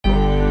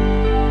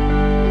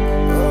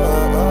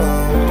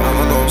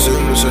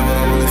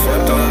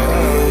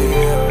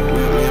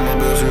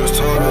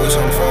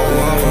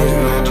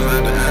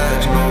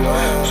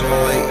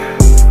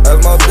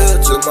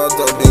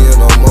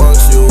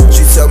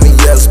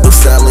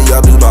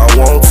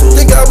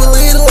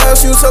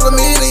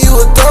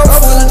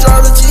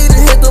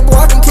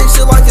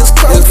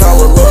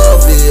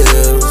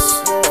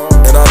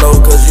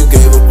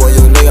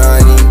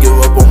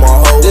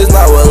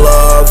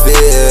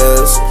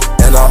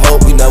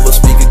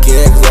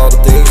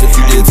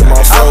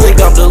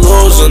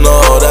Losing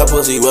all that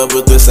pussy wet,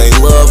 but this ain't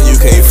love. You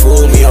can't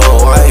fool me,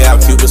 ho. I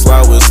have Cupid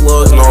slide with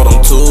slugs and all them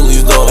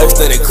toolies, though.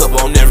 Extended clip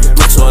on every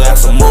bitch, so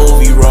that's a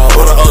movie, bro.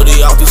 Wanna OD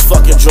out these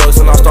fucking drugs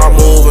and I start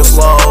moving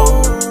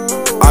slow.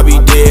 I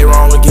be dead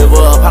wrong to give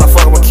up. How the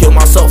fuck I'ma kill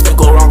myself, then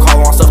go around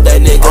calling myself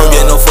that nigga? I'm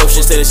getting no fuck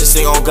shit, say this shit,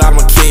 sing on God,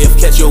 my kid,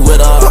 catch you with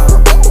her.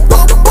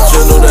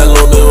 You knew that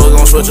little bit was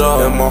gon' switch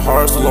up. And my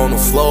heart's still on the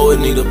floor, it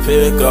need a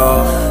pick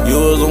up. You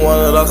was the one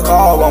that I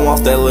called, I'm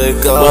off that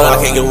lick up. But I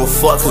can't give a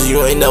fuck, cause you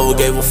ain't never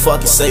gave a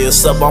fuck. You say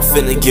it's up, I'm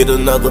finna get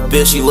another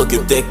bitch, she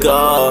looking thick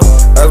up.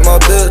 As my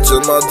bitch,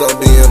 am I done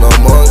being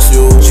amongst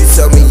you? She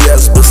tell me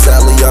yes, but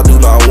sadly I do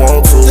not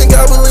want to. Think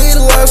I believe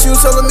the lies you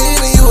telling me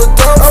that you a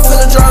dumb. I'm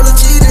finna drive the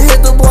G to hit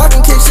the block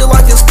and kick shit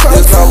like it's kung fu.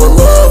 It's not what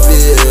love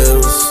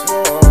is.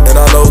 And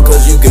I know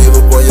cause you gave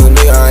up on your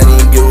nigga, I ain't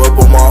even give up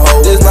on my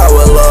hoe. It's not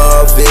what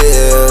love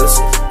is.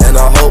 And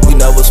I hope we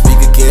never speak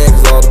again,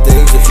 cause all the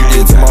things that you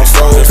did to my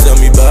soul. Just tell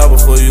me bye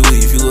before you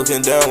leave. You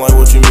looking down like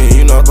what you mean.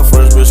 You not the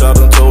first bitch I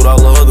done told I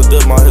love to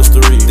dip my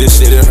history. This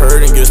shit it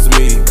hurt and gets to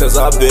me, cause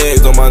I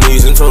begged on my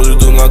knees and told you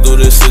do not do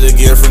this shit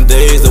again from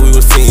days that we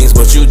was teens.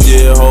 But you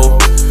did,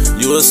 ho.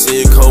 You a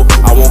sick hoe,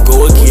 I won't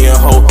go again,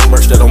 ho.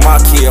 Merch that on my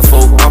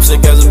kinfolk. I'm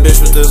sick as a bitch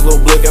with this little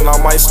blick, and I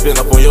might spin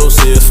up on your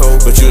sis, ho.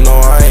 But you know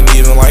I ain't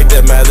even like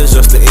that mad, it's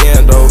just the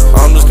end, though.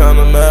 I'm just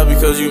kinda mad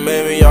because you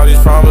made me all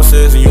these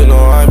promises, and you know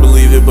I ain't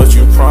believe it, but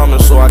you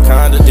promised, so I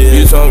kinda did.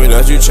 You told me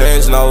that you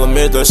changed, and I'll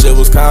admit that shit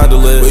was kinda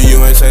lit. But you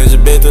ain't changed a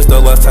bit, this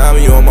the last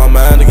time you on my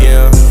mind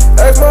again.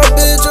 Ask my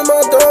bitch, am I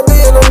done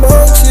being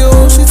amongst you?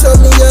 She tell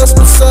me yes,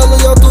 but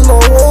sadly I do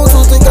not want to.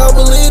 Think I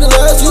believe the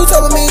lies you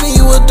telling me that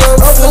you a dumb.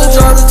 I'm finna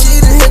drive the G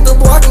to